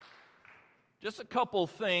Just a couple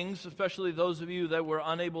things, especially those of you that were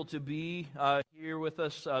unable to be here with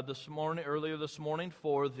us earlier this morning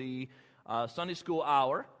for the Sunday school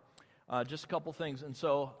hour. Just a couple things. And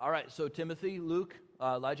so, all right, so Timothy, Luke,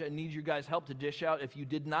 Elijah, I need your guys' help to dish out. If you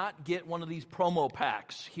did not get one of these promo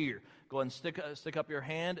packs here, go ahead and stick up your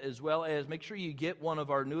hand, as well as make sure you get one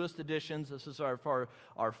of our newest editions. This is our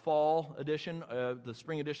fall edition. The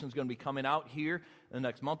spring edition is going to be coming out here in the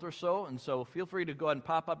next month or so. And so feel free to go ahead and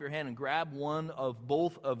pop up your hand and grab one of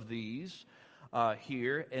both of these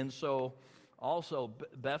here. And so also,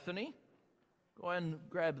 Bethany, go ahead and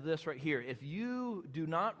grab this right here. If you do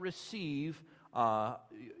not receive,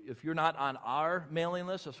 if you're not on our mailing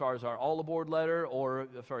list as far as our all aboard letter, or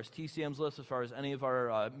as far as TCM's list, as far as any of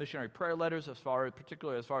our missionary prayer letters,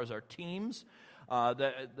 particularly as far as our teams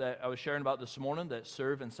that I was sharing about this morning that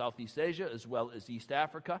serve in Southeast Asia as well as East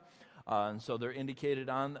Africa. And so they're indicated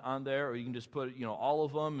on there, or you can just put all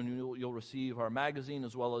of them, and you'll receive our magazine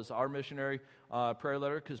as well as our missionary prayer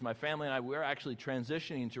letter. Because my family and I, we're actually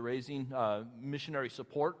transitioning to raising missionary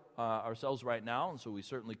support ourselves right now, and so we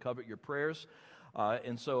certainly covet your prayers.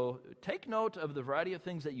 And so take note of the variety of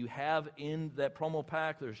things that you have in that promo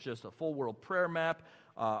pack. There's just a full world prayer map.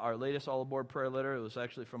 Our latest all aboard prayer letter, it was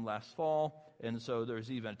actually from last fall. And so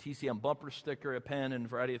there's even a TCM bumper sticker, a pen, and a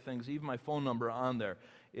variety of things, even my phone number on there.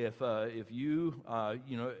 If you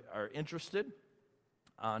are interested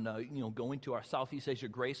on going to our Southeast Asia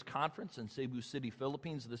Grace Conference in Cebu City,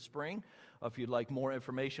 Philippines this spring, if you'd like more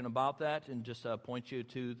information about that, and just point you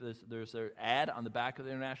to this, there's an ad on the back of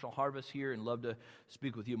the International Harvest here, and love to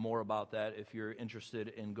speak with you more about that if you're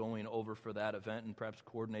interested in going over for that event and perhaps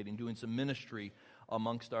coordinating, doing some ministry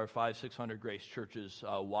amongst our 500-600 Grace churches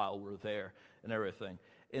while we're there and everything.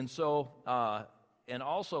 And so, and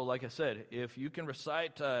also, like I said, if you can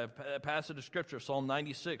recite a passage of Scripture, Psalm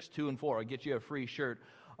 96, 2 and 4, I'll get you a free shirt.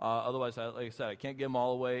 Otherwise, like I said, I can't give them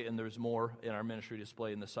all away, and there's more in our ministry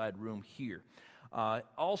display in the side room here.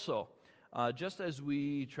 Also, just as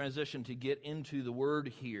we transition to get into the Word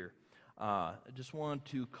here, I just want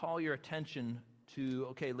to call your attention to,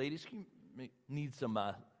 okay, ladies, you need some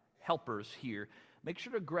helpers here. Make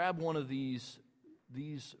sure to grab one of these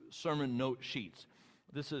sermon note sheets.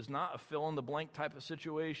 This is not a fill-in-the-blank type of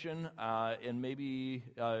situation, and maybe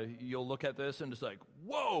you'll look at this and just like,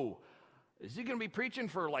 whoa, is he going to be preaching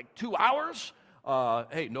for like 2 hours?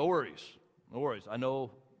 Hey, no worries. No worries. I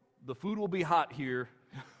know the food will be hot here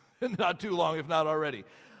not too long, if not already.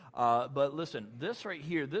 But listen, this right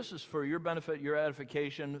here, this is for your benefit, your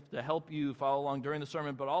edification, to help you follow along during the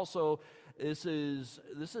sermon, but also this is.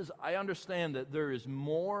 I understand that there is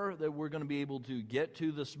more that we're going to be able to get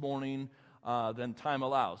to this morning than time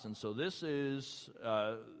allows. And so this is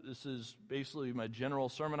basically my general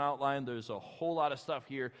sermon outline. There's a whole lot of stuff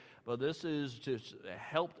here, but this is to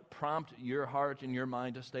help prompt your heart and your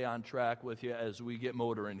mind to stay on track with you as we get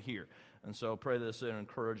motoring here. And so pray this is an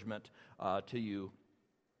encouragement to you.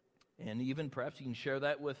 And even perhaps you can share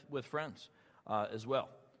that with friends as well.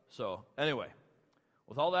 So anyway,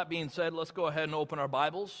 with all that being said, let's go ahead and open our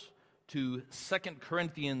Bibles to 2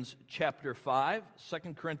 Corinthians chapter 5.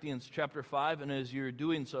 2 Corinthians chapter 5, and as you're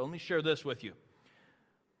doing so, let me share this with you.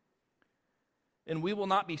 And we will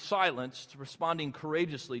not be silenced, responding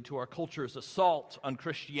courageously to our culture's assault on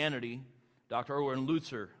Christianity. Dr. Erwin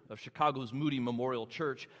Lutzer of Chicago's Moody Memorial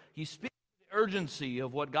Church, he speaks of the urgency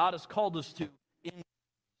of what God has called us to.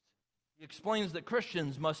 He explains that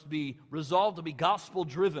Christians must be resolved to be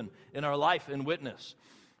gospel-driven in our life and witness.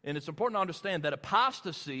 And it's important to understand that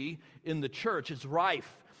apostasy in the church is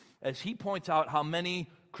rife, as he points out how many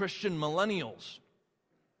Christian millennials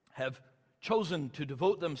have chosen to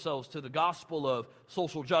devote themselves to the gospel of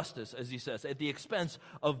social justice, as he says, at the expense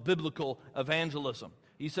of biblical evangelism.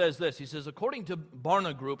 He says this, he says, according to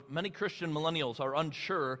Barna Group, many Christian millennials are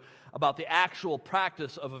unsure about the actual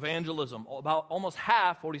practice of evangelism. About almost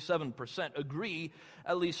half, 47%, agree,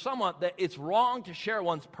 at least somewhat, that it's wrong to share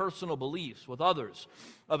one's personal beliefs with others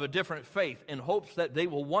of a different faith in hopes that they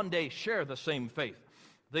will one day share the same faith.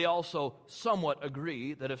 They also somewhat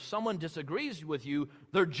agree that if someone disagrees with you,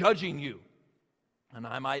 they're judging you. And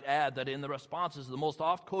I might add that in the responses, the most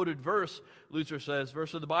oft-quoted verse, Luther says,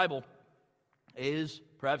 verse of the Bible, is,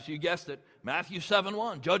 perhaps you guessed it, Matthew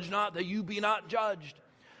 7:1, judge not that you be not judged.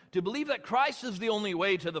 To believe that Christ is the only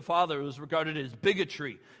way to the Father is regarded as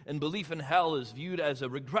bigotry, and belief in hell is viewed as a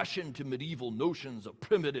regression to medieval notions of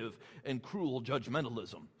primitive and cruel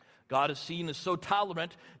judgmentalism. God is seen as so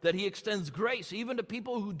tolerant that he extends grace even to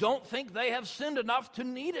people who don't think they have sinned enough to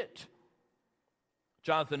need it.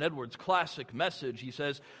 Jonathan Edwards' classic message, he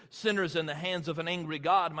says, sinners in the hands of an angry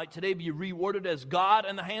God might today be rewarded as God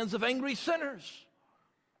in the hands of angry sinners.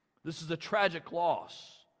 This is a tragic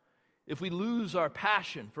loss. If we lose our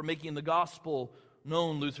passion for making the gospel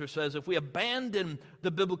known, Luther says, if we abandon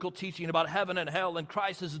the biblical teaching about heaven and hell and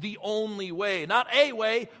Christ is the only way, not a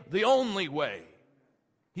way, the only way.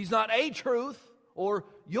 He's not a truth or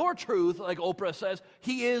your truth, like Oprah says.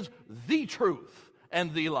 He is the truth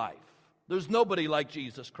and the life. There's nobody like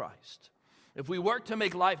Jesus Christ. If we work to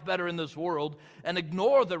make life better in this world and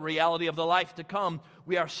ignore the reality of the life to come,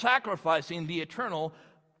 we are sacrificing the eternal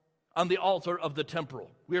on the altar of the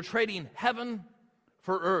temporal. We are trading heaven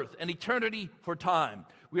for earth and eternity for time.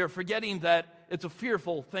 We are forgetting that it's a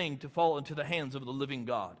fearful thing to fall into the hands of the living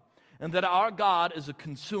God, and that our God is a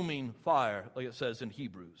consuming fire, like it says in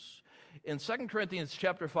Hebrews. In 2 Corinthians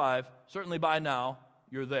chapter 5, certainly by now,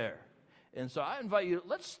 you're there. And so I invite you,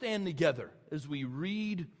 let's stand together as we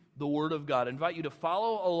read the Word of God. I invite you to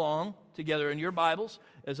follow along together in your Bibles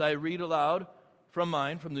as I read aloud from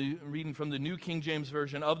mine, reading from the New King James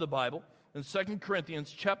Version of the Bible, in 2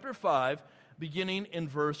 Corinthians chapter 5, beginning in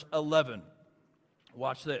verse 11.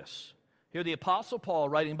 Watch this. Here the Apostle Paul,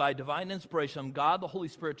 writing by divine inspiration from God the Holy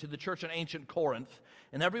Spirit to the church in ancient Corinth,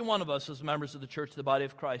 and every one of us as members of the church, the body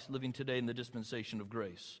of Christ, living today in the dispensation of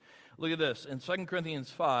grace. Look at this, in 2 Corinthians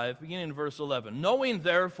 5, beginning in verse 11. Knowing,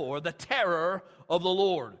 therefore, the terror of the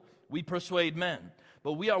Lord, we persuade men,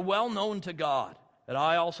 but we are well known to God, and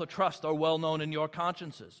I also trust are well known in your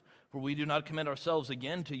consciences. For we do not commend ourselves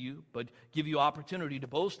again to you, but give you opportunity to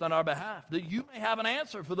boast on our behalf, that you may have an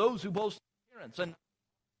answer for those who boast in appearance. And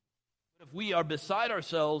if we are beside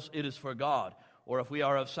ourselves, it is for God, or if we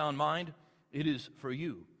are of sound mind, it is for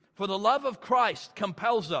you. For the love of Christ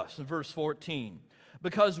compels us, in verse 14,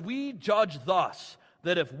 because we judge thus,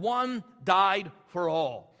 that if one died for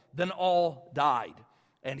all, then all died.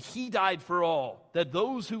 And he died for all, that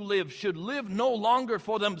those who live should live no longer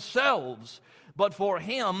for themselves, but for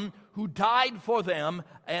him who died for them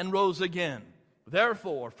and rose again.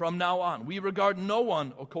 Therefore, from now on, we regard no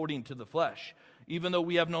one according to the flesh. Even though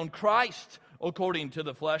we have known Christ according to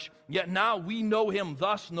the flesh, yet now we know him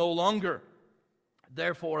thus no longer.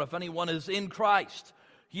 Therefore, if anyone is in Christ,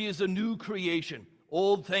 he is a new creation.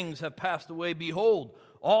 Old things have passed away. Behold,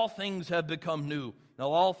 all things have become new. Now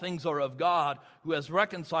all things are of God, who has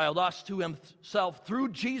reconciled us to himself through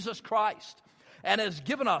Jesus Christ, and has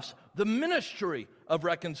given us the ministry of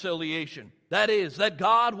reconciliation. That is, that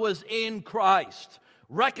God was in Christ,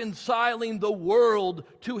 reconciling the world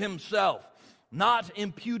to himself, not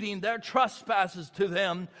imputing their trespasses to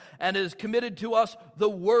them, and has committed to us the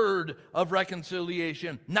word of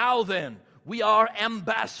reconciliation. Now then, we are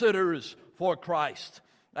ambassadors for Christ,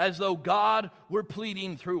 as though God were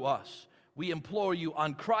pleading through us. We implore you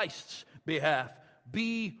on Christ's behalf,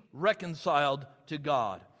 be reconciled to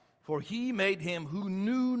God. For he made him who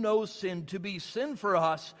knew no sin to be sin for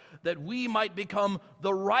us, that we might become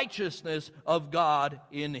the righteousness of God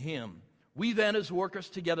in him. We then, as workers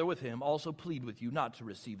together with him, also plead with you not to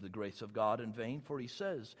receive the grace of God in vain. For he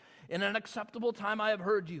says, in an acceptable time I have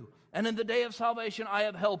heard you, and in the day of salvation I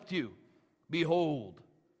have helped you. Behold,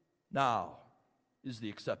 now is the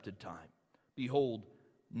accepted time. Behold,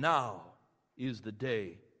 now is the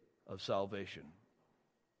day of salvation.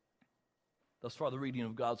 Thus far the reading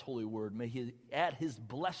of God's holy word. May he add his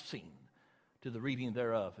blessing to the reading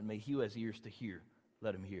thereof, and may he who has ears to hear,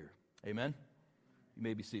 let him hear. Amen? You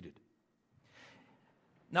may be seated.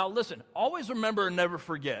 Now listen, always remember and never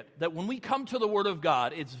forget that when we come to the Word of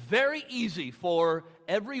God, it's very easy for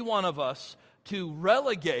every one of us to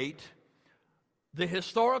relegate the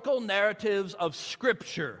historical narratives of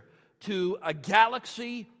Scripture to a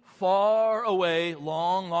galaxy far away,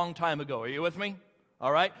 long time ago. Are you with me?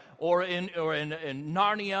 All right? Or in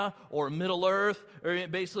Narnia or Middle Earth, or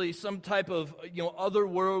basically some type of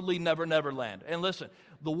otherworldly never land. And listen,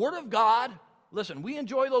 the Word of God, listen, we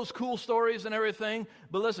enjoy those cool stories and everything,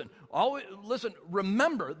 but listen,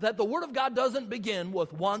 remember that the Word of God doesn't begin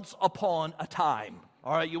with once upon a time.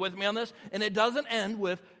 All right, you with me on this? And it doesn't end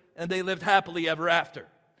with, and they lived happily ever after.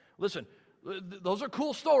 Listen, those are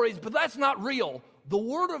cool stories, but that's not real. The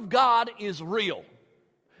Word of God is real.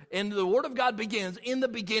 And the Word of God begins, in the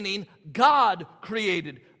beginning, God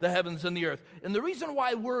created the heavens and the earth. And the reason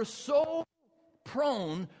why we're so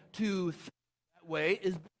prone to think that way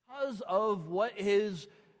is because of what has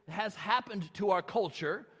happened to our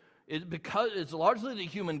culture. Because it's largely the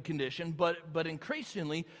human condition, but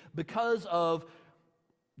increasingly because of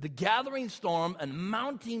the gathering storm and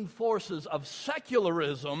mounting forces of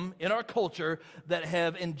secularism in our culture that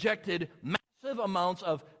have injected massive amounts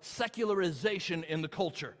of secularization in the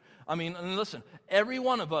culture. I mean, and listen, every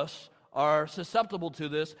one of us are susceptible to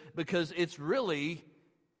this because it's really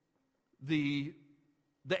the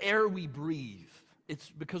air we breathe. It's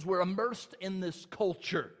because we're immersed in this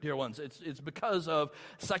culture, dear ones. It's because of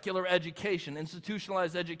secular education,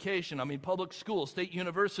 institutionalized education. I mean, public schools, state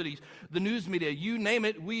universities, the news media, you name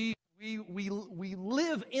it. We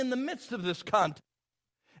live in the midst of this content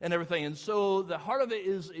and everything. And so the heart of it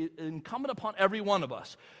is incumbent upon every one of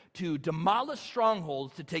us to demolish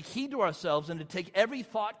strongholds, to take heed to ourselves, and to take every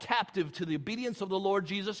thought captive to the obedience of the Lord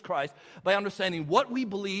Jesus Christ by understanding what we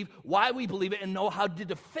believe, why we believe it, and know how to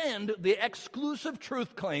defend the exclusive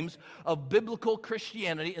truth claims of biblical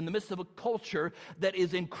Christianity in the midst of a culture that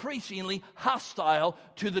is increasingly hostile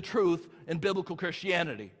to the truth in biblical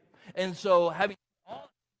Christianity. And so having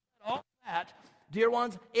all that, dear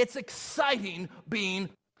ones, it's exciting being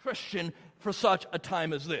Christian for such a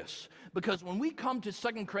time as this. Because when we come to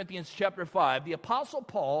 2 Corinthians chapter 5, the Apostle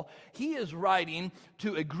Paul, he is writing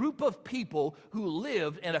to a group of people who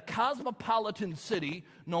lived in a cosmopolitan city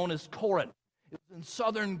known as Corinth. It's in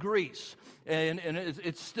southern Greece, and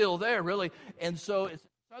it's still there, really. And so it's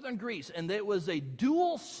southern Greece, and it was a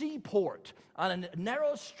dual seaport on a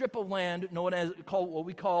narrow strip of land known as, what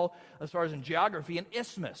we call, as far as in geography, an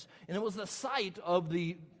isthmus. And it was the site of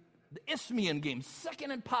the Isthmian Games,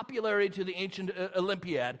 second in popularity to the ancient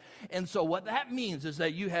Olympiad. And so what that means is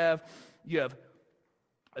that you have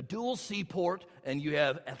a dual seaport, and you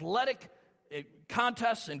have athletic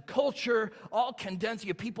contests and culture all condensed.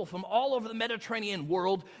 You have people from all over the Mediterranean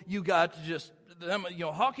world. You got just them,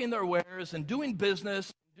 hawking their wares and doing business,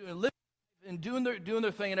 doing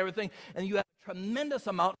their thing and everything. And you have a tremendous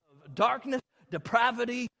amount of darkness,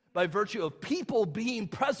 depravity, by virtue of people being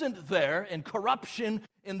present there and corruption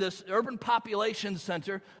in this urban population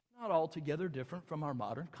center. Not altogether different from our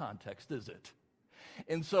modern context, is it?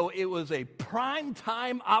 And so it was a prime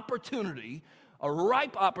time opportunity, a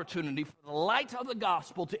ripe opportunity for the light of the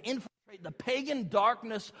gospel to infiltrate the pagan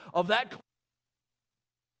darkness of that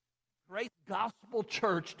great gospel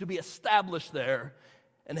church to be established there,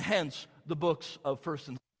 and hence the books of 1st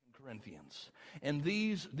and 2nd Corinthians. And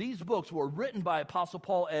these books were written by Apostle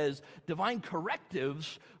Paul as divine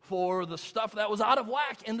correctives for the stuff that was out of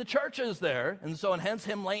whack in the churches there. And so, and hence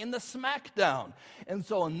him laying the smack down. And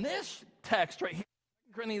so in this text right here,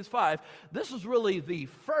 2 Corinthians 5, this is really the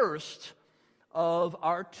first of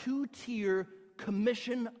our two-tier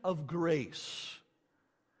commission of grace,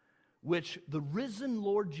 which the risen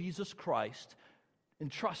Lord Jesus Christ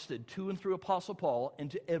entrusted to and through Apostle Paul and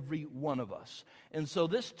to every one of us. And so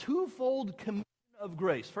this twofold commission of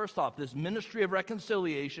grace, first off, this ministry of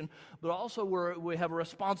reconciliation, but also we have a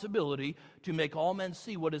responsibility to make all men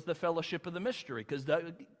see what is the fellowship of the mystery. Because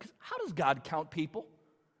how does God count people?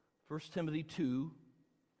 1 Timothy 2,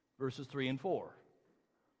 verses 3 and 4.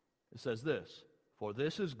 It says this, "For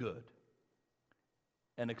this is good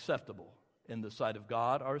and acceptable in the sight of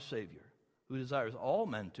God our Savior, who desires all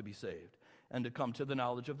men to be saved and to come to the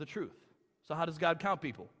knowledge of the truth." So how does God count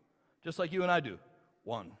people? Just like you and I do.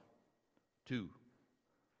 1, 2,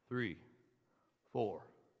 3, 4.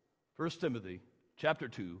 1 Timothy chapter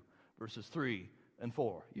 2, verses 3 and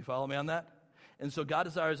 4. You follow me on that? And so God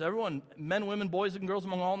desires everyone, men, women, boys, and girls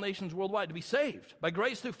among all nations worldwide, to be saved by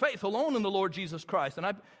grace through faith alone in the Lord Jesus Christ.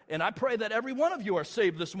 And I pray that every one of you are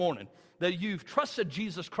saved this morning, that you've trusted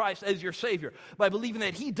Jesus Christ as your Savior by believing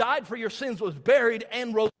that He died for your sins, was buried,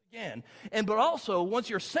 and rose again. But also, once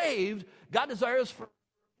you're saved, God desires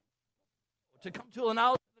to come to a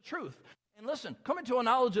knowledge of the truth. And listen, coming to a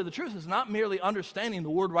knowledge of the truth is not merely understanding the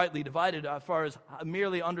word rightly divided as far as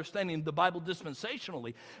merely understanding the Bible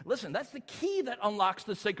dispensationally. Listen, that's the key that unlocks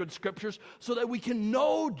the sacred scriptures so that we can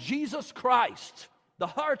know Jesus Christ, the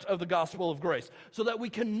heart of the gospel of grace, so that we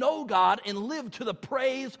can know God and live to the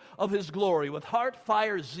praise of His glory with heart,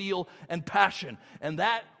 fire, zeal, and passion. And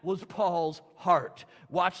that was Paul's heart.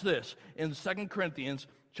 Watch this in 2 Corinthians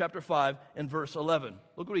chapter 5 and verse 11.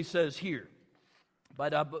 Look what he says here. By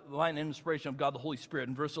the divine inspiration of God the Holy Spirit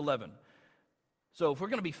in verse 11. So if we're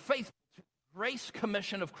going to be faithful to the grace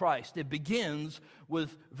commission of Christ, it begins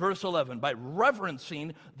with verse 11, by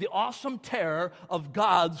reverencing the awesome terror of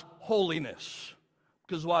God's holiness.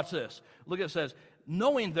 Because watch this. Look, it says,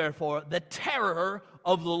 "Knowing therefore the terror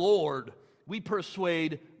of the Lord, we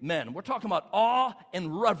persuade men." We're talking about awe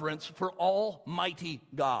and reverence for Almighty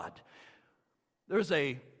God. There's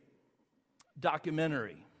a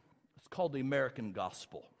documentary. It's called The American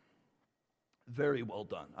Gospel. Very well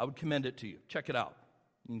done. I would commend it to you. Check it out.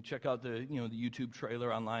 You can check out the YouTube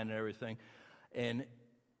trailer online and everything. And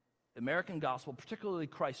American Gospel, particularly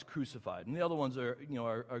Christ Crucified, and the other ones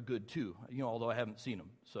are good too. Although I haven't seen them,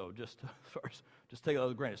 so just take it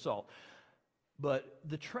with a grain of salt. But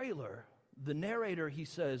the trailer, the narrator, he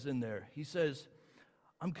says in there, he says,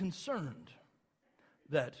 "I'm concerned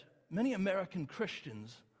that many American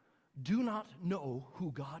Christians do not know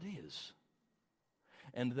who God is.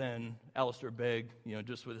 And then Alistair Begg,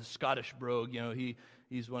 just with his Scottish brogue,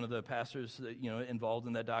 he's one of the pastors that, involved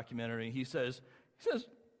in that documentary. He says,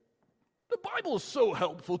 the Bible is so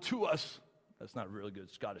helpful to us. That's not really good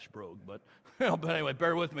Scottish brogue, but anyway,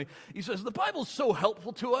 bear with me. He says, the Bible is so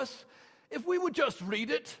helpful to us if we would just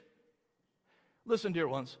read it. Listen, dear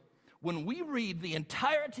ones, when we read the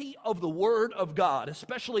entirety of the Word of God,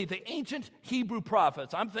 especially the ancient Hebrew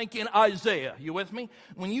prophets, I'm thinking Isaiah, you with me?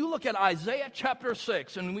 When you look at Isaiah chapter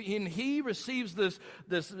 6, and he receives this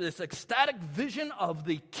ecstatic vision of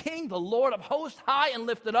the King, the Lord of hosts, high and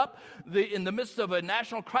lifted up in the midst of a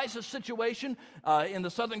national crisis situation in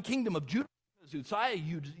the southern kingdom of Judah.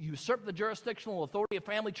 Uzziah usurped the jurisdictional authority of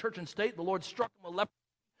family, church, and state. The Lord struck him with leprosy,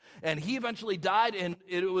 and he eventually died, and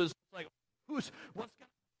it was like, what's going on?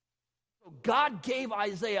 So God gave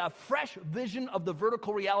Isaiah a fresh vision of the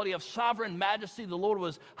vertical reality of sovereign majesty. The Lord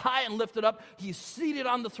was high and lifted up. He's seated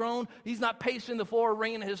on the throne. He's not pacing the floor,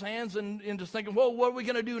 wringing his hands and just thinking, well, what are we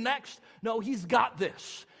going to do next? No, he's got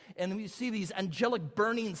this. And we see these angelic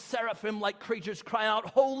burning seraphim-like creatures cry out,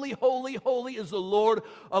 holy, holy, holy is the Lord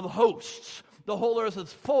of hosts. The whole earth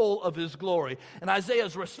is full of his glory. And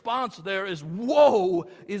Isaiah's response there is, woe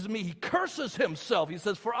is me. He curses himself. He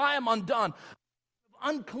says, for I am undone.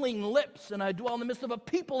 Unclean lips, and I dwell in the midst of a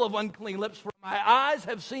people of unclean lips, for my eyes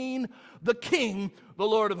have seen the King, the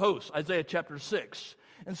Lord of hosts. Isaiah chapter 6.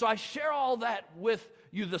 And so I share all that with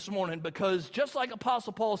you this morning because just like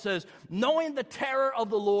Apostle Paul says, knowing the terror of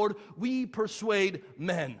the Lord, we persuade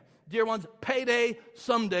men. Dear ones, payday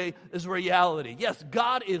someday is reality. Yes,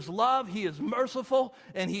 God is love, he is merciful,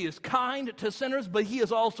 and he is kind to sinners, but he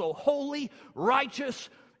is also holy, righteous,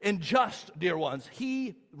 and just, dear ones.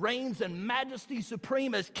 He reigns in majesty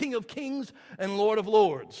supreme as King of kings and Lord of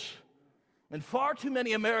lords. And far too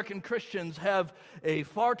many American Christians have a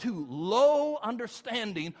far too low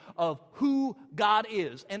understanding of who God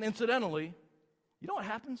is. And incidentally, you know what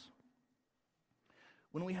happens?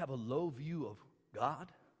 When we have a low view of God,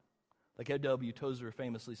 like A.W. Tozer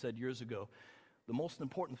famously said years ago, the most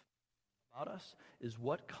important thing about us is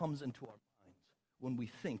what comes into our minds when we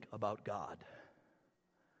think about God.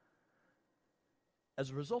 As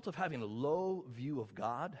a result of having a low view of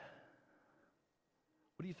God,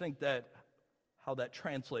 what do you think how that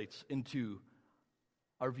translates into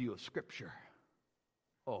our view of Scripture?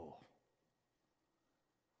 Oh,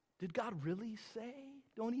 did God really say,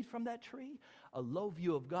 don't eat from that tree? A low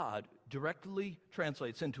view of God directly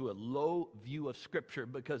translates into a low view of Scripture,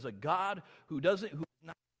 because a God who's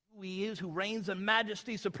not who he is, who reigns in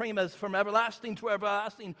majesty supreme as from everlasting to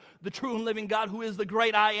everlasting, the true and living God who is the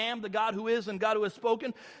great I am, the God who is and God who has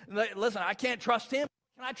spoken. Listen, I can't trust him.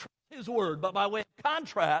 Can I trust his word? But by way of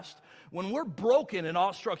contrast, when we're broken in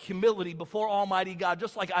awestruck humility before Almighty God,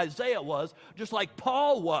 just like Isaiah was, just like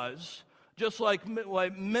Paul was, just like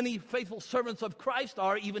many faithful servants of Christ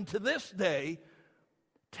are even to this day,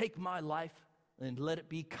 take my life and let it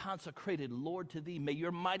be consecrated, Lord, to thee. May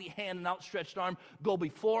your mighty hand and outstretched arm go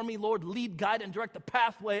before me, Lord. Lead, guide, and direct the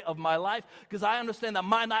pathway of my life, because I understand that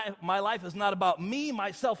my life is not about me,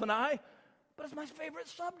 myself, and I, but it's my favorite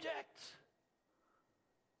subject.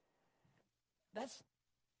 That's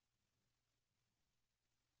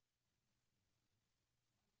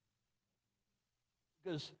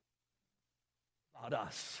because about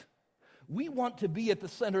us. We want to be at the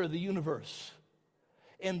center of the universe.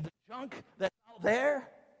 And the junk that's out there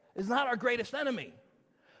is not our greatest enemy.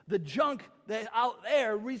 The junk that's out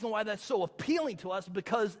there, reason why that's so appealing to us,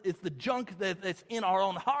 because it's the junk that's in our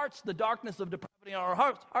own hearts, the darkness of depravity in our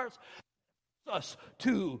hearts us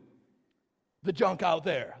to the junk out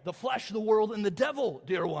there. The flesh, the world, and the devil,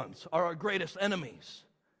 dear ones, are our greatest enemies.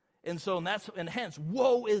 And hence,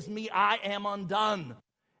 woe is me, I am undone.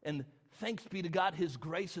 And thanks be to God, his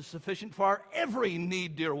grace is sufficient for our every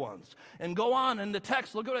need, dear ones. And go on in the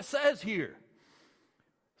text, look what it says here.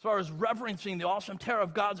 As far as reverencing the awesome terror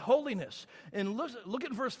of God's holiness. And look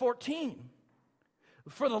at verse 14.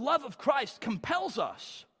 For the love of Christ compels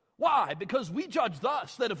us. Why? Because we judge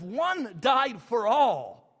thus, that if one died for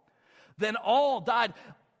all, then all died.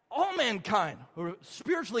 All mankind were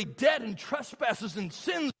spiritually dead in trespasses and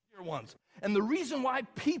sins, dear ones. And the reason why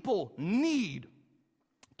people need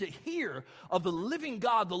to hear of the living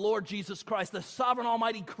God, the Lord Jesus Christ, the sovereign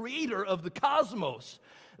almighty creator of the cosmos,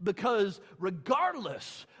 because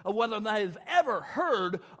regardless of whether or not they've ever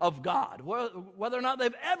heard of God, whether or not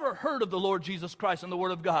they've ever heard of the Lord Jesus Christ and the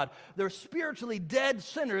Word of God, they're spiritually dead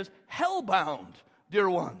sinners, hellbound, dear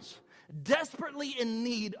ones, desperately in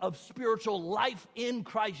need of spiritual life in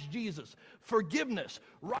Christ Jesus, forgiveness,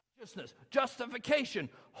 righteousness, righteousness, justification,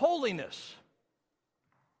 holiness.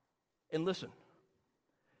 And listen,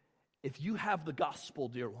 if you have the gospel,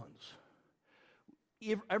 dear ones,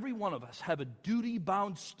 every one of us have a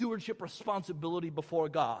duty-bound stewardship responsibility before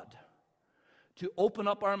God to open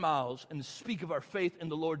up our mouths and speak of our faith in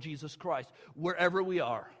the Lord Jesus Christ wherever we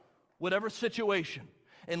are, whatever situation.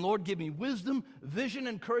 And Lord, give me wisdom, vision,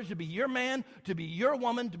 and courage to be your man, to be your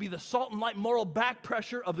woman, to be the salt and light moral back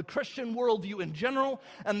pressure of the Christian worldview in general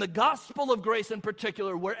and the gospel of grace in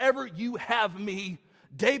particular, wherever you have me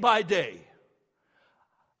day by day.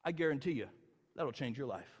 I guarantee you, that'll change your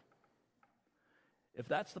life. If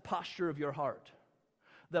that's the posture of your heart,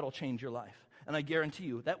 that'll change your life. And I guarantee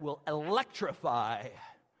you, that will electrify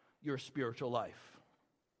your spiritual life.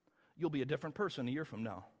 You'll be a different person a year from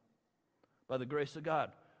now, by the grace of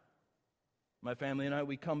God. My family and I,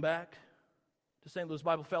 we come back to St. Louis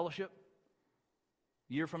Bible Fellowship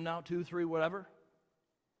a year from now, 2, 3, whatever,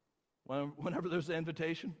 whenever there's an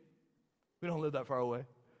invitation. We don't live that far away.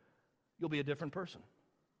 You'll be a different person.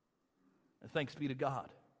 And thanks be to God.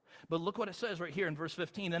 But look what it says right here in verse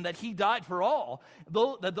 15, and that he died for all,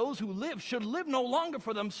 that those who live should live no longer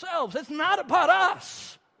for themselves. It's not about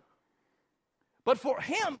us, but for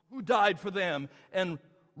him who died for them and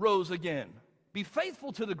rose again. Be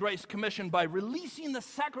faithful to the grace commissioned by releasing the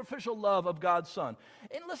sacrificial love of God's Son.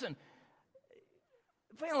 And listen,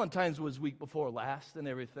 Valentine's was week before last and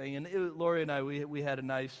everything, and Lori and I, we had a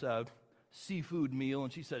nice seafood meal,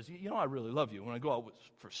 and she says, you know, I really love you. When I go out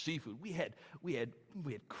for seafood, we had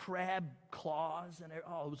crab claws, and it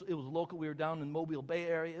was local. We were down in Mobile Bay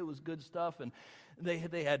area. It was good stuff, and they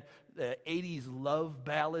had 80s love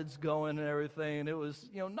ballads going and everything. And it was,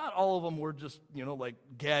 you know, not all of them were just, you know, like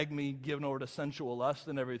gag me, giving over to sensual lust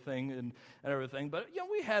and everything and everything. But, you know,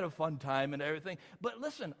 we had a fun time and everything. But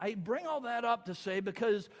listen, I bring all that up to say,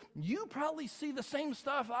 because you probably see the same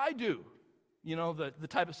stuff I do. You know, the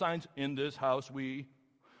type of signs, in this house we,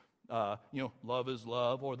 love is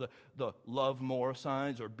love, or the love more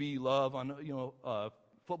signs, or be love on,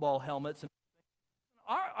 football helmets.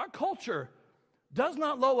 Our culture does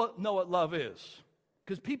not know what love is.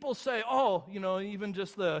 Because people say, even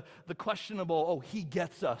just the questionable, he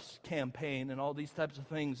gets us campaign and all these types of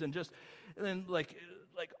things. And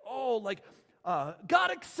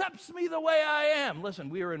God accepts me the way I am.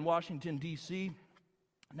 Listen, we were in Washington, D.C.,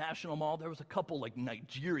 National Mall. There was a couple like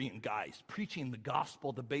Nigerian guys preaching the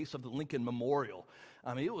gospel at the base of the Lincoln Memorial.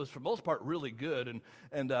 I mean, it was for the most part really good.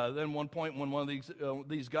 And then one point when one of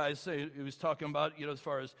these guys he was talking about, as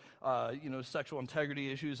far as sexual integrity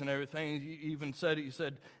issues and everything, he said a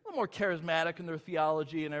little more charismatic in their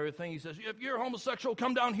theology and everything. He says, if you're homosexual,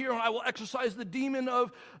 come down here and I will exorcise the demon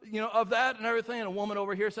of that and everything. And a woman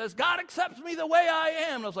over here says, God accepts me the way I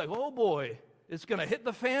am. And I was like, oh boy. It's going to hit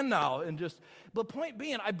the fan now. But point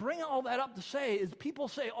being, I bring all that up to say is people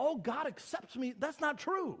say, God accepts me. That's not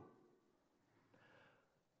true.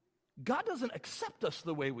 God doesn't accept us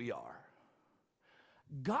the way we are.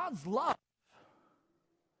 God's love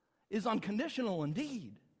is unconditional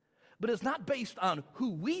indeed, but it's not based on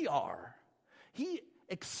who we are. He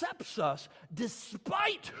accepts us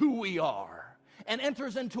despite who we are and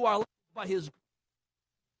enters into our life by His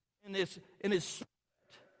Spirit.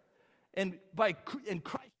 And Christ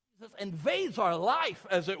Jesus invades our life,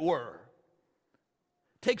 as it were,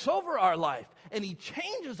 takes over our life, and He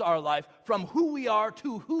changes our life from who we are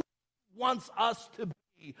to who He wants us to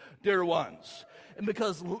be, dear ones. And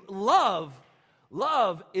because love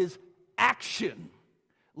is action.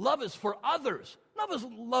 Love is for others.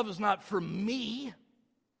 Love is not for me.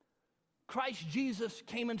 Christ Jesus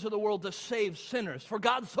came into the world to save sinners. For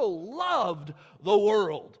God so loved the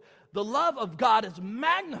world. The love of God is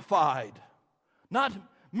magnified, not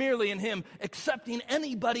merely in Him accepting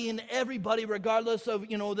anybody and everybody regardless of,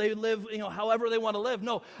 they live, however they want to live.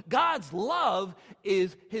 No, God's love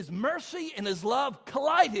is His mercy and His love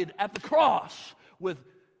collided at the cross with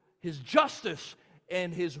His justice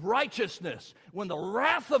and His righteousness when the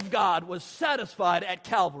wrath of God was satisfied at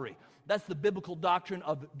Calvary. That's the biblical doctrine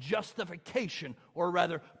of justification, or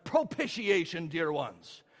rather propitiation, dear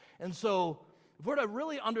ones. And so, if we're to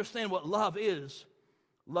really understand what love is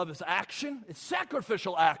action. It's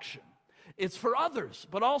sacrificial action. It's for others,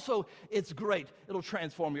 but also it's great. It'll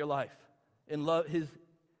transform your life. And His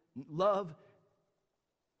love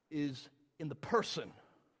is in the person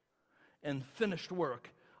and finished work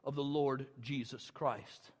of the Lord Jesus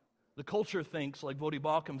Christ. The culture thinks, like Voddie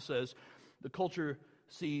Baucham says, the culture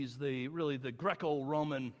sees the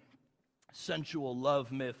Greco-Roman sensual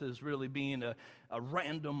love myth as really being a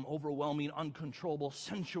random, overwhelming, uncontrollable,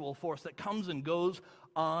 sensual force that comes and goes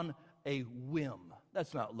on a whim.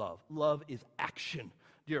 That's not love. Love is action.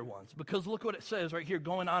 dear ones. Because look what it says right here,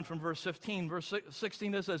 going on from verse 15. Verse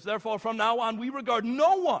 16, it says, therefore from now on we regard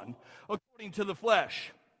no one according to the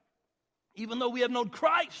flesh, even though we have known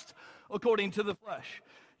Christ according to the flesh.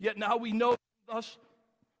 Yet now we know thus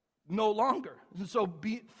no longer. And so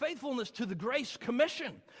faithfulness to the grace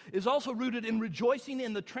commission is also rooted in rejoicing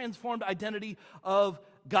in the transformed identity of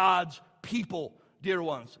God's people, dear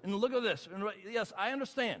ones. And look at this. And yes, I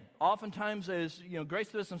understand. Oftentimes, as grace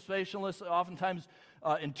dispensationalists oftentimes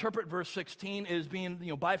interpret verse 16 as being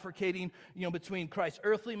bifurcating between Christ's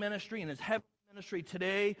earthly ministry and his heavenly ministry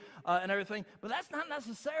today and everything. But that's not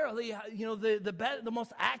necessarily the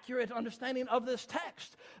most accurate understanding of this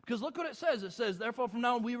text. Because look what it says. It says, therefore from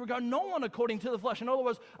now on we regard no one according to the flesh. In other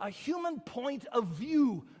words, a human point of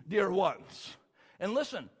view, dear ones. And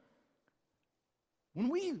listen, when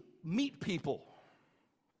we meet people,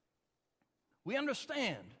 we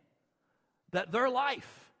understand that their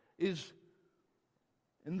life is,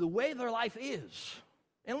 and the way their life is.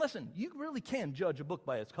 And listen, you really can judge a book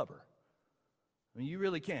by its cover. I mean, you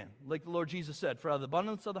really can. Like the Lord Jesus said, for out of the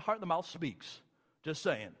abundance of the heart, the mouth speaks. Just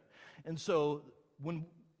saying. And so when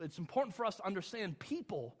it's important for us to understand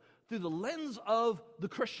people through the lens of the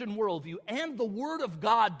Christian worldview and the Word of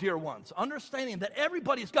God, dear ones, understanding that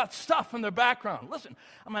everybody's got stuff in their background. Listen,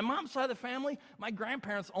 on my mom's side of the family, my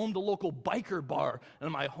grandparents owned the local biker bar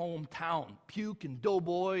in my hometown. Puke and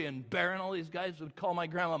Doughboy and Barron, all these guys would call my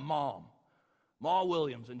grandma Mom. Ma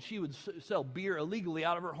Williams, and she would sell beer illegally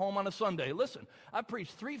out of her home on a Sunday. Listen, I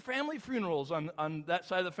preached 3 family funerals on that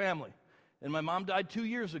side of the family, and my mom died 2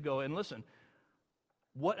 years ago. And listen,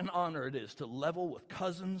 what an honor it is to level with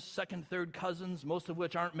cousins, second, third cousins, most of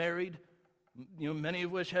which aren't married, many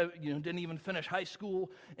of which have didn't even finish high school,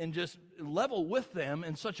 and just level with them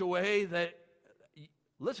in such a way that,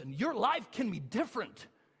 listen, your life can be different.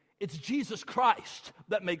 It's Jesus Christ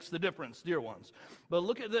that makes the difference, dear ones. But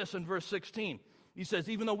look at this in verse 16. He says,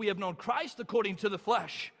 even though we have known Christ according to the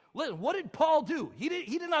flesh. Listen, what did Paul do? He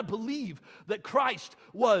did not believe that Christ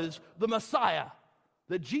was the Messiah,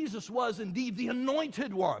 that Jesus was indeed the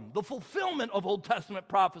anointed one, the fulfillment of Old Testament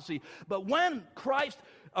prophecy. But when Christ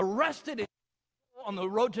arrested him on the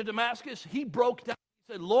road to Damascus, he broke down.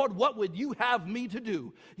 He said, Lord, what would you have me to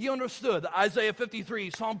do? He understood that Isaiah 53,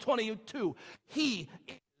 Psalm 22, he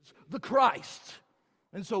is the Christ.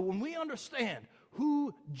 And so when we understand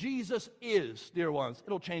who Jesus is, dear ones,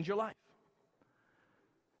 it'll change your life.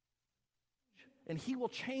 And he will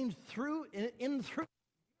change through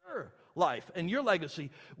your life, and your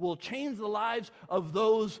legacy will change the lives of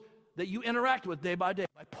those that you interact with day by day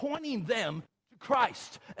by pointing them to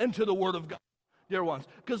Christ and to the Word of God, dear ones.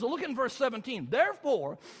 Because look in verse 17.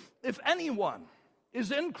 Therefore, if anyone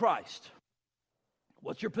is in Christ,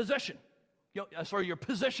 what's your position? Your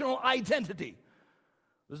positional identity.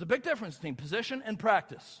 There's a big difference between position and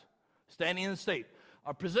practice, standing in the state.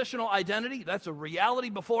 Our positional identity, that's a reality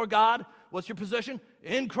before God. What's your position?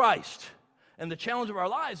 In Christ. And the challenge of our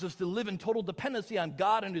lives is to live in total dependency on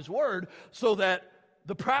God and His Word so that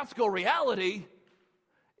the practical reality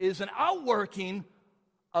is an outworking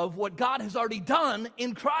of what God has already done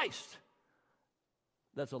in Christ.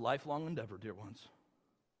 That's a lifelong endeavor, dear ones.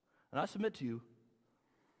 And I submit to you,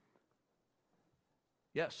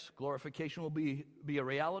 yes, glorification will be a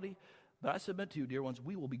reality, but I submit to you, dear ones,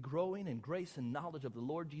 we will be growing in grace and knowledge of the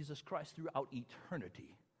Lord Jesus Christ throughout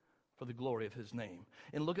eternity for the glory of His name.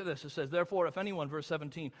 And look at this. It says, therefore, if anyone, verse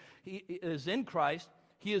 17, he is in Christ,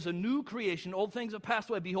 he is a new creation. Old things have passed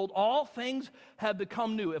away. Behold, all things have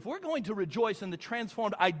become new. If we're going to rejoice in the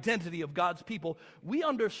transformed identity of God's people, we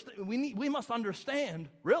must understand,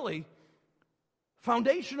 really,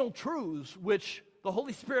 foundational truths which the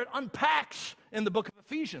Holy Spirit unpacks in the book of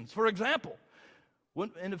Ephesians. For example,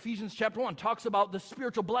 in Ephesians chapter 1, talks about the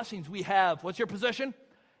spiritual blessings we have. What's your position?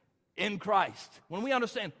 In Christ. When we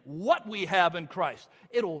understand what we have in Christ,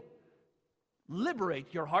 it'll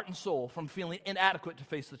liberate your heart and soul from feeling inadequate to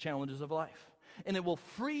face the challenges of life. And it will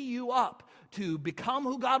free you up to become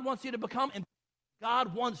who God wants you to become and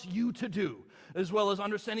God wants you to do, as well as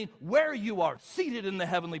understanding where you are, seated in the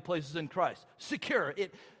heavenly places in Christ. Secure.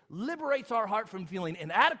 It liberates our heart from feeling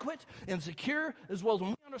inadequate, insecure, as well as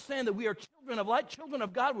when we understand that we are children of light, children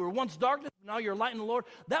of God. We were once darkness, but now you're light in the Lord.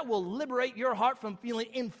 That will liberate your heart from feeling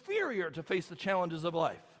inferior to face the challenges of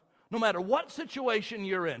life. No matter what situation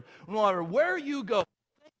you're in, no matter where you go,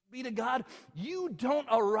 thanks be to God, you don't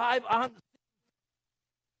arrive on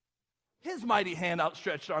His mighty hand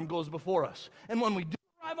outstretched arm goes before us. And when we do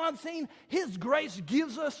arrive on scene, His grace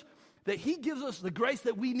gives us the grace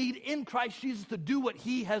that we need in Christ Jesus to do what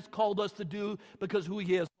He has called us to do because who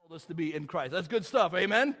He has called us to be in Christ. That's good stuff,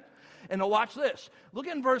 amen? And now watch this. Look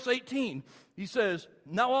in verse 18. He says,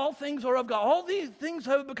 now all things are of God. All these things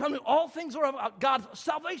have become, all things are of God.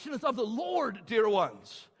 Salvation is of the Lord, dear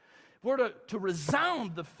ones. If we're to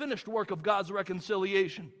resound the finished work of God's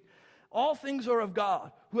reconciliation. All things are of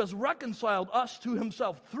God, who has reconciled us to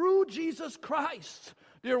himself through Jesus Christ,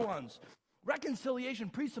 dear ones. Reconciliation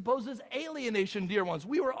presupposes alienation, dear ones.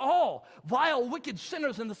 We were all vile, wicked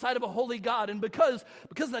sinners in the sight of a holy God. And because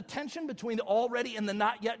of the tension between the already and the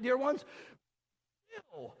not yet, dear ones,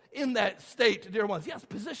 still in that state, dear ones. Yes,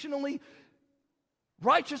 positionally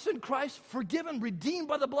righteous in Christ, forgiven, redeemed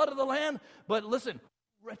by the blood of the Lamb. But listen,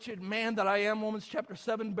 wretched man that I am, Romans chapter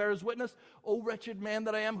 7 bears witness. Oh, wretched man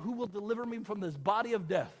that I am, who will deliver me from this body of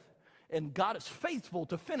death? And God is faithful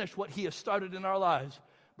to finish what he has started in our lives.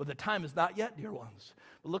 But the time is not yet, dear ones.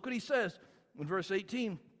 But look what he says in verse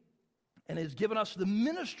 18. And has given us the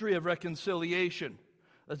ministry of reconciliation.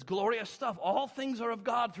 That's glorious stuff. All things are of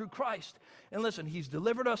God through Christ. And listen, he's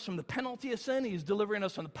delivered us from the penalty of sin. He's delivering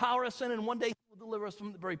us from the power of sin. And one day he will deliver us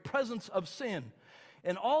from the very presence of sin.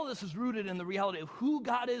 And all this is rooted in the reality of who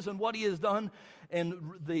God is and what he has done and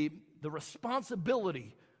the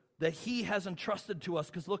responsibility that he has entrusted to us.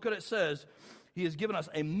 Because look what it says. He has given us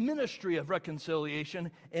a ministry of reconciliation.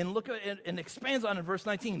 And look at it and expands on it in verse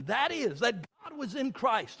 19. That is, that God was in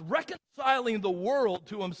Christ, reconciling the world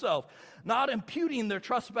to himself, not imputing their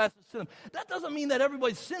trespasses to them. That doesn't mean that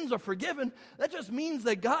everybody's sins are forgiven. That just means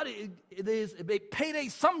that God is payday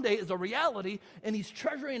someday is a reality, and he's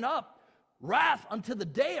treasuring up wrath unto the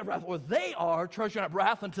day of wrath, or they are treasuring up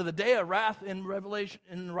wrath unto the day of wrath in Revelation,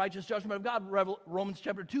 in righteous judgment of God. Romans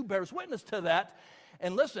chapter 2 bears witness to that.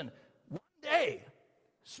 And listen, one day,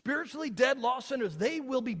 spiritually dead, lost sinners, they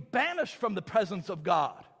will be banished from the presence of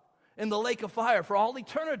God in the lake of fire for all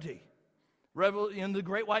eternity. In the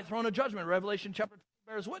great white throne of judgment, Revelation chapter 2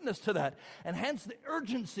 bears witness to that. And hence the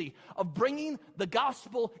urgency of bringing the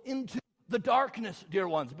gospel into the darkness, dear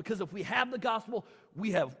ones, because if we have the gospel,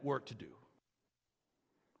 we have work to do.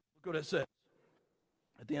 Look what it says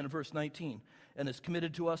at the end of verse 19. And has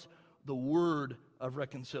committed to us the word of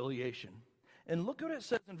reconciliation. And look what it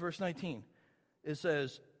says in verse 19. It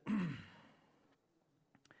says,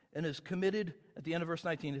 and is committed, at the end of verse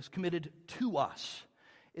 19, is committed to us.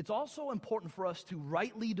 It's also important for us to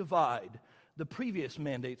rightly divide the previous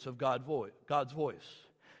mandates of God's voice.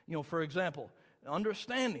 You know, for example,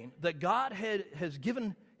 understanding that God has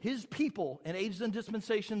given his people in ages and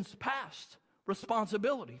dispensations past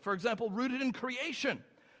responsibility. For example, rooted in creation,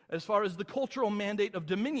 as far as the cultural mandate of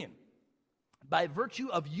dominion. By virtue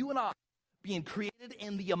of you and I being created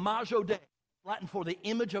in the imago Dei, Latin for the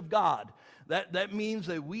image of God, that means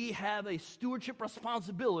that we have a stewardship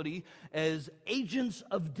responsibility as agents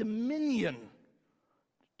of dominion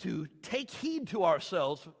to take heed to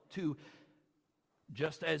ourselves, to,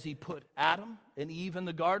 just as he put Adam and Eve in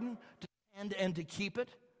the garden, to tend and to keep it.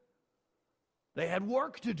 They had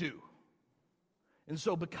work to do. And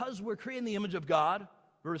so because we're created in the image of God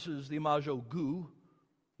versus the imago Gu,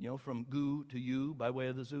 you know, from Gu to you by way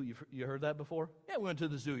of the zoo. You heard that before? Yeah, we went to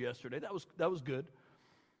the zoo yesterday. That was good.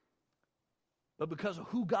 But because of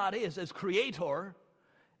who God is as creator,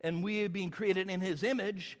 and we are being created in his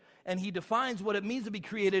image, and he defines what it means to be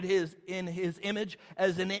created in his image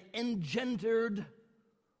as an engendered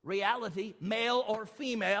reality, male or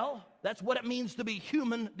female. That's what it means to be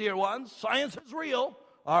human, dear ones. Science is real,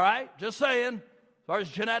 all right? Just saying. As far as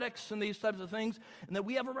genetics and these types of things, and that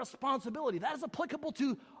we have a responsibility. That is applicable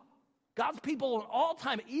to God's people in all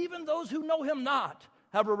time. Even those who know him not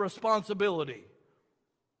have a responsibility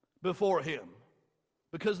before him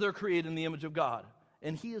because they're created in the image of God.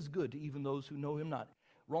 And he is good to even those who know him not.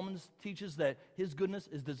 Romans teaches that his goodness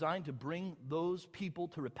is designed to bring those people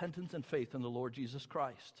to repentance and faith in the Lord Jesus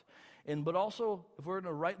Christ. But also, if we're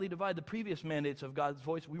going to rightly divide the previous mandates of God's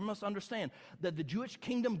voice, we must understand that the Jewish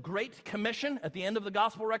kingdom Great Commission at the end of the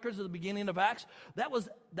gospel records at the beginning of Acts, that was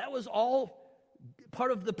all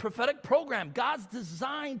part of the prophetic program. God's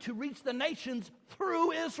design to reach the nations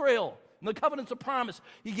through Israel. And the covenants of promise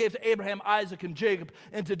he gave to Abraham, Isaac, and Jacob,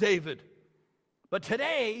 and to David. But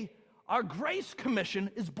today, our grace commission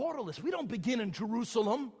is borderless. We don't begin in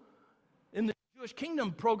Jerusalem. In the Jewish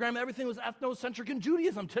kingdom program, everything was ethnocentric in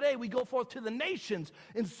Judaism. Today, we go forth to the nations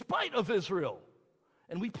in spite of Israel.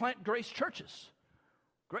 And we plant grace churches.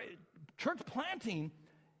 Church planting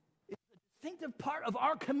is a distinctive part of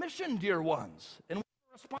our commission, dear ones. And we have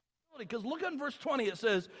a responsibility. Because look at verse 20. It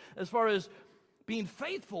says, as far as being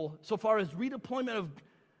faithful, so far as redeployment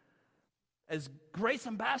as grace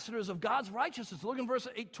ambassadors of God's righteousness. Look in verse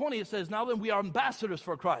 8:20. It says, now then we are ambassadors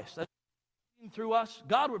for Christ. That's through us.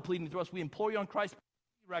 God were pleading through us. We implore you on Christ,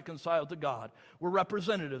 reconciled to God. We're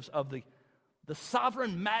representatives of the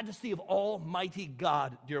sovereign majesty of Almighty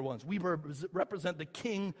God, dear ones. We represent the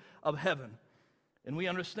King of heaven. And we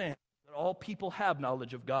understand that all people have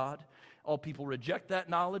knowledge of God. All people reject that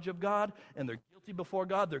knowledge of God, and they're guilty before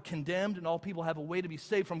God. They're condemned, and all people have a way to be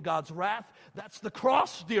saved from God's wrath. That's the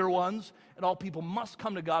cross, dear ones. And all people must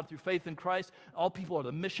come to God through faith in Christ. All people are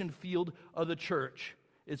the mission field of the church.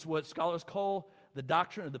 It's what scholars call the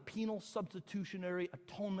doctrine of the penal substitutionary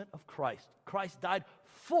atonement of Christ. Christ died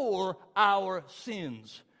for our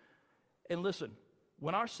sins. And listen,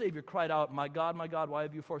 when our Savior cried out, my God, why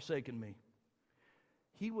have you forsaken me?"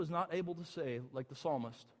 He was not able to say, like the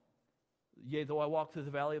psalmist, "Yea, though I walk through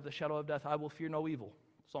the valley of the shadow of death, I will fear no evil."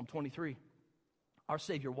 Psalm 23. Our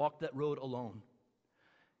Savior walked that road alone.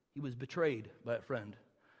 He was betrayed by a friend.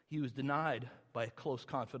 He was denied by a close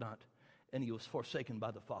confidant. And he was forsaken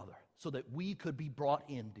by the Father so that we could be brought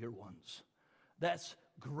in, dear ones. That's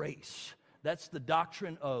grace. That's the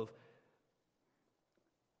doctrine of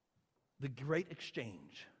the great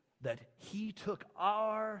exchange, that he took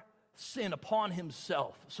our sin upon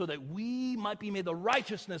himself so that we might be made the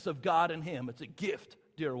righteousness of God in him. It's a gift,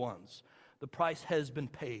 dear ones. The price has been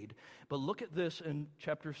paid. But look at this in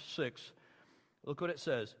chapter 6. Look what it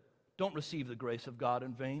says. Don't receive the grace of God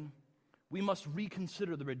in vain. We must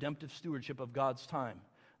reconsider the redemptive stewardship of God's time.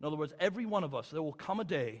 In other words, every one of us, there will come a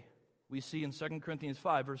day, we see in 2 Corinthians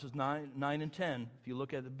 5, verses 9 and 10, if you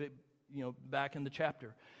look at the back in the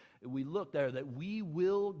chapter, we look there that we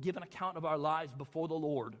will give an account of our lives before the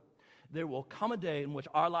Lord. There will come a day in which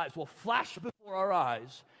our lives will flash before our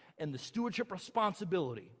eyes, and the stewardship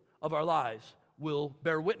responsibility of our lives will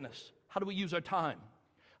bear witness. How do we use our time?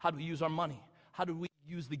 How do we use our money? How do we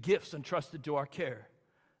use the gifts entrusted to our care?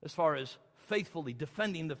 As far as faithfully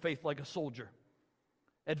defending the faith like a soldier,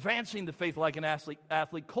 advancing the faith like an athlete,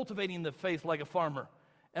 cultivating the faith like a farmer.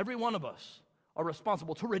 Every one of us are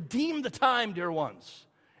responsible to redeem the time, dear ones.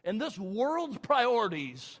 And this world's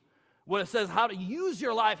priorities, when it says how to use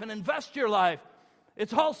your life and invest your life,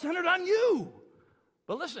 it's all centered on you.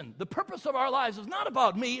 But listen, the purpose of our lives is not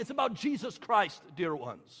about me, it's about Jesus Christ, dear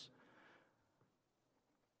ones.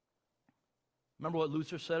 Remember what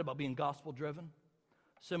Luther said about being gospel-driven?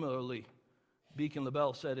 Similarly, Beacon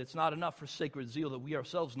LaBelle said, it's not enough for sacred zeal that we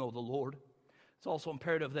ourselves know the Lord. It's also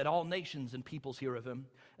imperative that all nations and peoples hear of him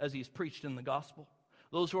as he is preached in the gospel.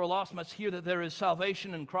 Those who are lost must hear that there is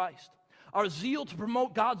salvation in Christ. Our zeal to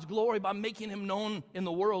promote God's glory by making him known in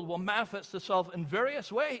the world will manifest itself in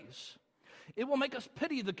various ways. It will make us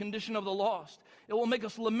pity the condition of the lost. It will make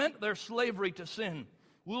us lament their slavery to sin.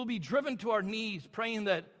 We will be driven to our knees praying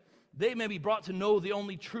that they may be brought to know the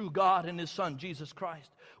only true God and his Son, Jesus Christ.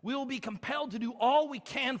 We will be compelled to do all we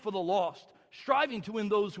can for the lost, striving to win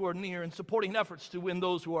those who are near and supporting efforts to win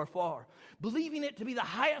those who are far, believing it to be the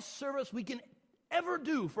highest service we can ever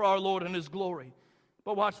do for our Lord and his glory.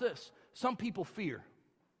 But watch this. Some people fear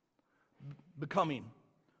becoming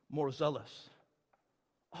more zealous.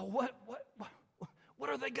 Oh, what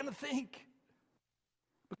are they going to think?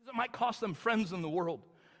 Because it might cost them friends in the world.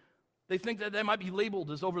 They think that they might be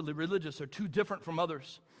labeled as overly religious or too different from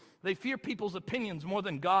others. They fear people's opinions more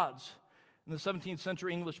than God's. In the 17th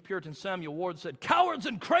century English Puritan Samuel Ward said, "Cowards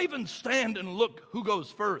and cravens stand and look who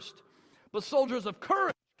goes first. But soldiers of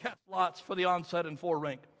courage cast lots for the onset and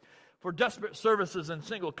forerank, for desperate services and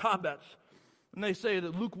single combats." And they say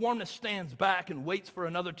that lukewarmness stands back and waits for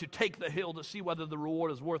another to take the hill to see whether the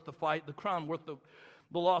reward is worth the fight, the crown worth the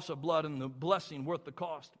loss of blood, and the blessing worth the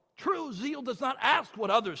cost. True zeal does not ask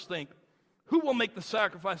what others think, who will make the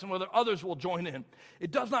sacrifice, and whether others will join in.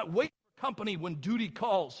 It does not wait for company when duty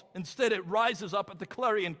calls. Instead, it rises up at the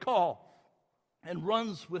clarion call and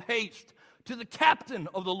runs with haste to the captain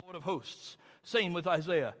of the Lord of hosts, saying with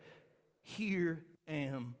Isaiah, "Here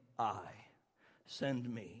am I, send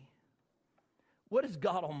me." What is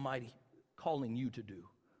God Almighty calling you to do?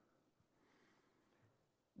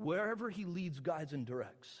 Wherever he leads, guides, and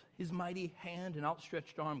directs, his mighty hand and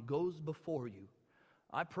outstretched arm goes before you.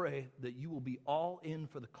 I pray that you will be all in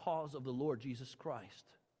for the cause of the Lord Jesus Christ.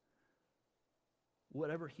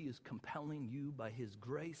 Whatever he is compelling you by his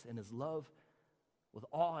grace and his love, with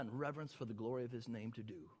awe and reverence for the glory of his name to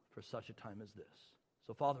do for such a time as this.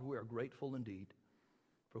 So, Father, we are grateful indeed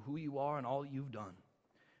for who you are and all you've done.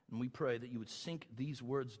 And we pray that you would sink these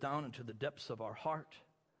words down into the depths of our heart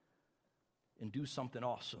and do something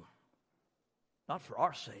awesome. Not for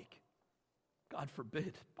our sake, God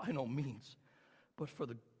forbid, by no means, but for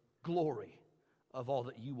the glory of all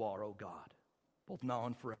that you are, O God, both now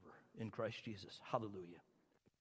and forever, in Christ Jesus. Hallelujah.